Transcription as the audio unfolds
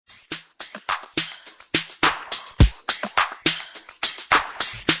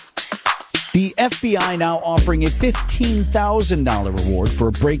The FBI now offering a $15,000 reward for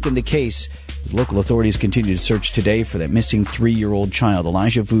a break in the case. As local authorities continue to search today for that missing 3-year-old child.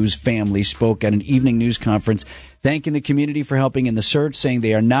 Elijah Vu's family spoke at an evening news conference, thanking the community for helping in the search, saying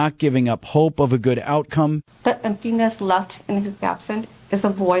they are not giving up hope of a good outcome. The emptiness left in his absence is a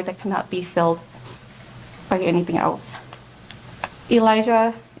void that cannot be filled by anything else.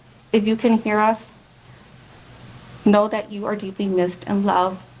 Elijah, if you can hear us, know that you are deeply missed and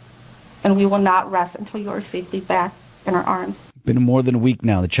loved, and we will not rest until you are safely back in our arms. Been more than a week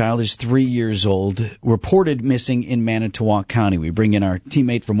now. The child is 3 years old, reported missing in Manitowoc County. We bring in our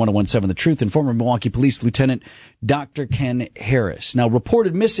teammate from 1017 The Truth and former Milwaukee Police Lieutenant Dr. Ken Harris. Now,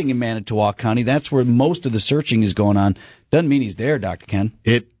 reported missing in Manitowoc County, that's where most of the searching is going on. Doesn't mean he's there, Dr. Ken.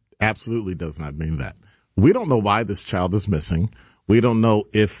 It absolutely does not mean that. We don't know why this child is missing. We don't know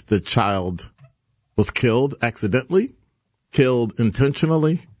if the child was killed accidentally, killed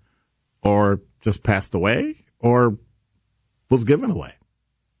intentionally, or just passed away, or was given away.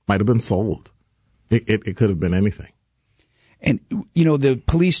 Might have been sold. It could have been anything. And, you know, the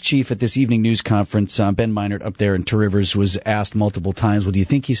police chief at this evening news conference, Ben Meinert up there in Two Rivers, was asked multiple times, well, do you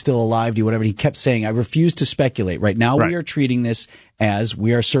think he's still alive? Do you whatever? He kept saying, I refuse to speculate. Right now, we are treating this as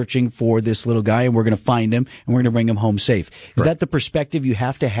we are searching for this little guy, and we're going to find him, and we're going to bring him home safe. Is that the perspective you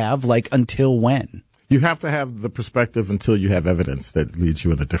have to have, like, until when? You have to have the perspective until you have evidence that leads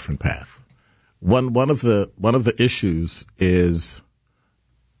you in a different path. One of the issues is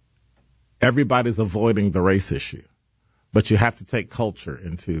everybody's avoiding the race issue, but you have to take culture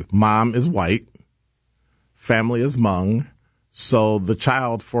into mom is white, family is Hmong, so the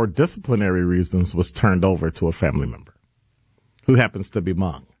child, for disciplinary reasons, was turned over to a family member who happens to be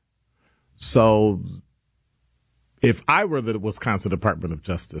Hmong. So if I were the Wisconsin Department of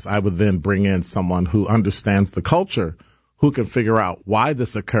Justice, I would then bring in someone who understands the culture, who can figure out why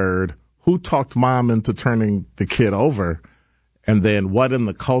this occurred, who talked mom into turning the kid over, and then what in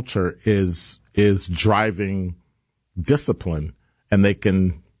the culture is driving discipline, and they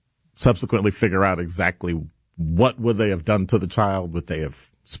can subsequently figure out exactly what would they have done to the child. Would they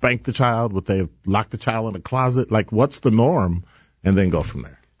have spanked the child? Would they have locked the child in a closet? Like, what's the norm? And then go from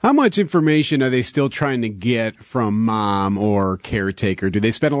there. How much information are they still trying to get from mom or caretaker? Do they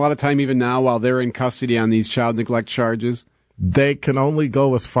spend a lot of time even now while they're in custody on these child neglect charges? They can only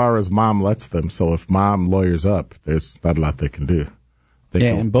go as far as mom lets them. So if mom lawyers up, there's not a lot they can do.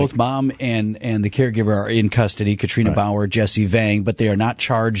 And both mom and the caregiver are in custody, Katrina Bauer, Jesse Vang, but they are not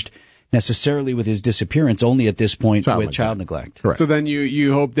charged necessarily with his disappearance, only at this point with child neglect. Correct. So then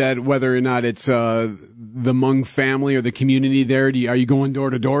you hope that whether or not it's the Hmong family or the community there, are you going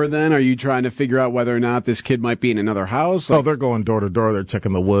door to door then? Are you trying to figure out whether or not this kid might be in another house? Oh, they're going door to door. They're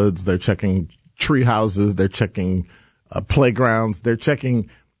checking the woods. They're checking tree houses. They're checking playgrounds. They're checking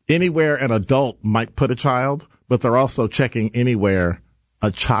anywhere an adult might put a child, but they're also checking anywhere a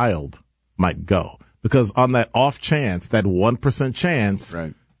child might go. Because on that off chance, that 1% chance,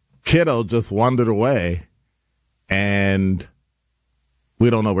 kiddo just wandered away and we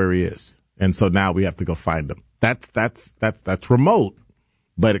don't know where he is. And so now we have to go find him. That's remote,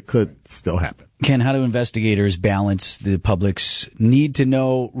 but it could still happen. Ken, how do investigators balance the public's need to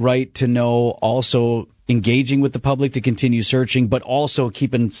know, right to know, also engaging with the public to continue searching, but also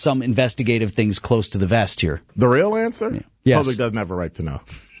keeping some investigative things close to the vest here? The real answer? Yeah. Yes. Public doesn't have a right to know.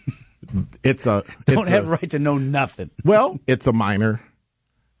 Don't have a right to know nothing. Well, it's a minor,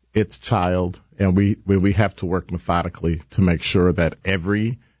 it's a child, and we have to work methodically to make sure that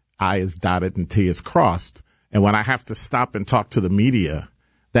every I is dotted and T is crossed. And when I have to stop and talk to the media,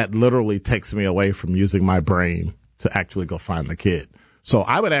 that literally takes me away from using my brain to actually go find the kid. So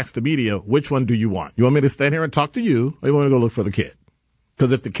I would ask the media, which one do you want? You want me to stand here and talk to you, or you want me to go look for the kid?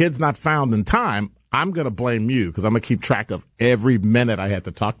 Because if the kid's not found in time, I'm going to blame you because I'm going to keep track of every minute I had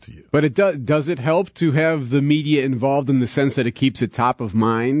to talk to you. But does it help to have the media involved in the sense that it keeps it top of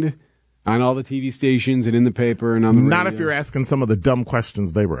mind on all the TV stations and in the paper and on the radio? Not if you're asking some of the dumb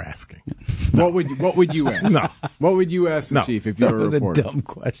questions they were asking. No. What would you ask? No. What would you ask the chief if you were a reporter? The dumb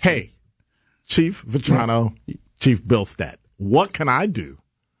questions. Hey, Chief Vitrano, Chief Billstat, what can I do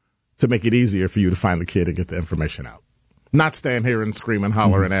to make it easier for you to find the kid and get the information out? Not stand here and scream and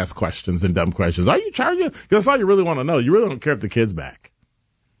holler and ask questions and dumb questions. Are you charging? Because that's all you really want to know. You really don't care if the kid's back.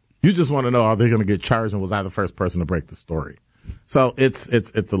 You just want to know, are they going to get charged, and was I the first person to break the story? So it's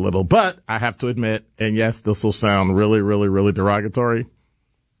a little, but I have to admit, and yes, this will sound really, really, really derogatory.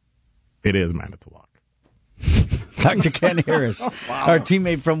 It is Manitowoc. Dr. Ken Harris, our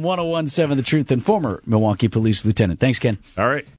teammate from 1017 The Truth and former Milwaukee Police Lieutenant. Thanks, Ken. All right.